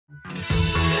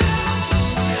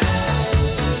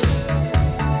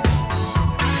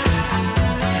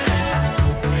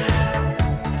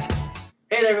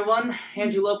everyone.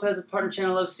 Andrew Lopez with Partner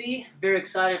Channel OC. Very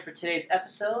excited for today's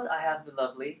episode. I have the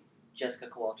lovely Jessica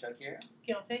Kawalchuk here.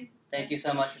 Guilty. Thank you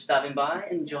so much for stopping by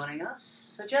and joining us.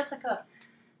 So Jessica,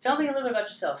 tell me a little bit about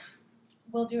yourself.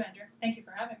 Will do, Andrew. Thank you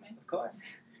for having me. Of course.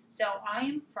 So I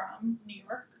am from New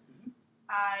York.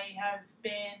 I have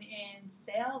been in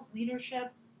sales,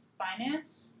 leadership,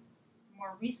 finance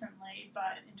more recently,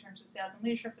 but in terms of sales and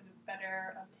leadership for the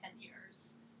better of 10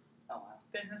 years. Oh, wow.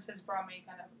 Business has brought me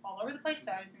kind of all over the place.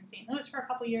 So I was in St. Louis for a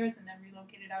couple years and then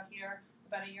relocated out here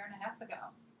about a year and a half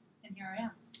ago. And here I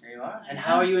am. There you are. And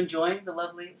how are you enjoying the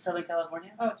lovely Southern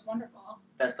California? Oh, it's wonderful.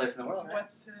 Best place in the world, right?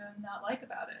 What's to not like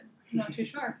about it? I'm not too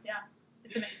sure. Yeah,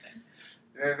 it's amazing.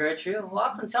 Very, very true. Well,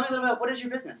 awesome. Tell me a little about what is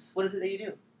your business? What is it that you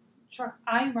do? Sure.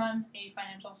 I run a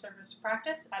financial service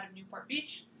practice out of Newport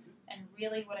Beach. And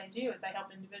really what I do is I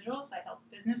help individuals, I help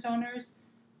business owners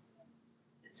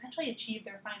essentially achieve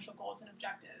their financial goals and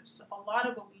objectives. A lot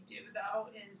of what we do, though,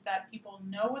 is that people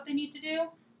know what they need to do.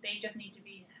 They just need to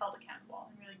be held accountable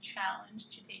and really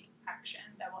challenged to take action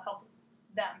that will help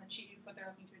them achieve what they're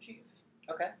looking to achieve.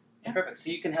 Okay. Yeah. Perfect. So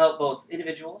you can help both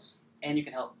individuals and you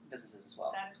can help businesses as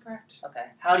well. That is correct.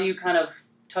 Okay. How do you kind of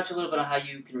touch a little bit on how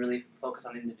you can really focus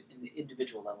on the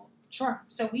individual level? Sure.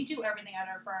 So we do everything at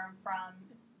our firm from,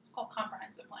 it's called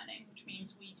comprehensive planning, which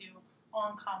means we do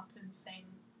all-encompassing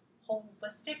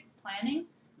holistic planning.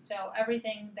 So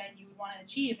everything that you would want to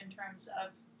achieve in terms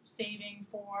of saving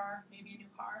for maybe a new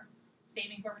car,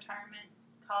 saving for retirement,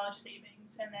 college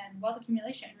savings, and then wealth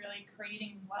accumulation, really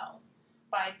creating wealth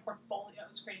by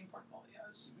creating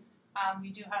portfolios.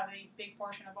 We do have a big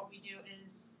portion of what we do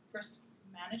is risk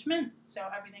management, so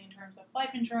everything in terms of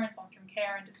life insurance, long-term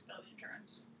care, and disability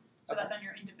insurance. So that's on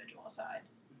your individual side.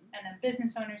 And then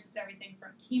business owners, it's everything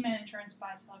from key man insurance,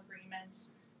 buy-sell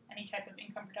agreements, any type of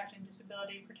income protection,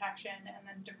 disability protection, and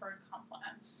then deferred comp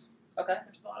plans. Okay.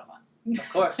 Which is a lot of fun. Of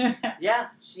course. Yeah,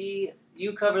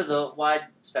 you cover the wide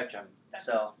spectrum.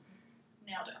 So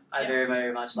nailed it. I very,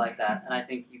 very much like that, and I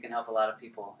think you can help a lot of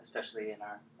people, especially in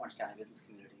our Orange County business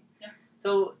community. Yeah.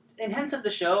 So, in hence of the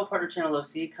show, Partner Channel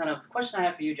OC, kind of question I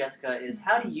have for you, Jessica, is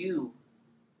how do you,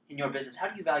 in your business, how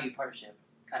do you value partnership,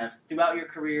 kind of throughout your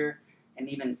career and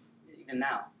even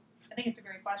now? I think it's a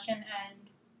great question, and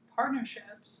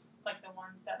partnerships, like the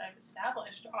ones that I've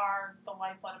established, are the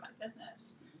lifeblood of my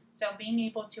business. So being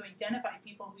able to identify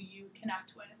people who you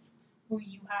connect with, who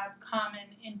you have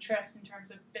common interests in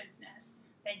terms of business,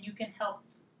 that you can help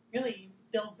really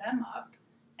build them up,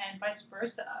 and vice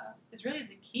versa, is really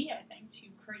the key, I think, to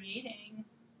creating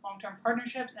long-term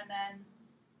partnerships and then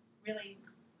really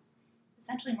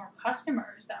essentially more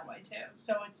customers that way too.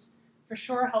 So it's for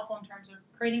sure helpful in terms of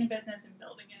creating a business and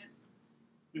building it.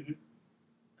 Mm-hmm.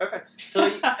 Perfect.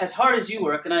 So as hard as you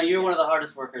work, and you're one of the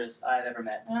hardest workers I've ever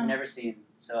met and ever seen,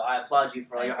 so I applaud you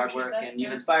for all your hard work, and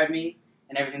you've inspired me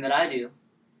in everything that I do,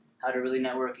 how to really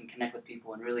network and connect with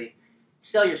people and really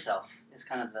sell yourself is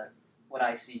kind of what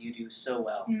I see you do so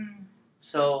well.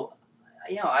 So,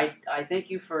 I thank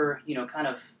you for, kind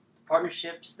of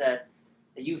partnerships that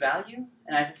you value,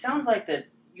 and it sounds like that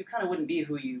you kind of wouldn't be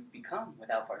who you become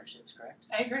without partnerships, correct?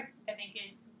 I agree. I think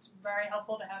it's very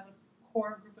helpful to have a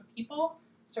core group of people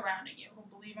surrounding you who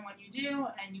believe in what you do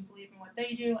and you believe in what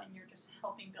they do, and you're just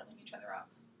helping building each other up.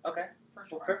 Okay. For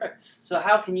sure. Well, perfect. So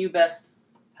how can you best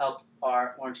help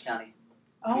our Orange County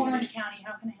community? Orange County,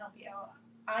 how can I help you?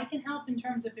 I can help in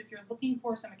terms of if you're looking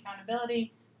for some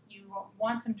accountability, you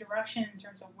want some direction in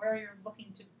terms of where you're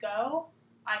looking to go,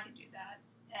 I can do that.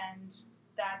 And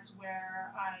that's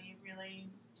where I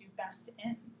really do best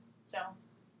in. So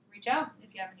reach out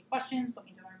if you have any questions,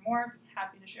 looking to learn more, I'd be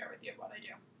happy to share with you what I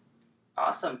do.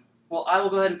 Awesome. Well, I will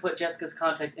go ahead and put Jessica's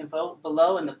contact info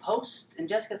below in the post. And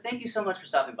Jessica, thank you so much for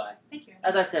stopping by. Thank you.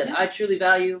 As I said, I truly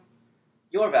value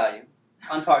your value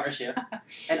on partnership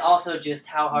and also just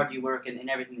how hard you work and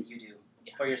everything that you do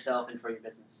for yourself and for your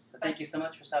business. So thank you so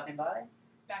much for stopping by.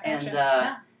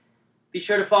 Be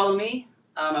sure to follow me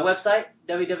on my website,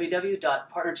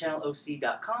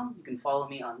 www.partnerchannelOC.com. You can follow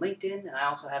me on LinkedIn, and I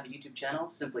also have a YouTube channel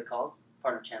simply called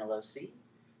Partner Channel OC.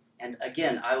 And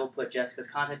again, I will put Jessica's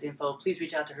contact info. Please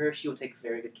reach out to her. She will take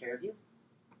very good care of you.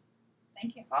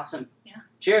 Thank you. Awesome. Yeah.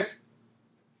 Cheers.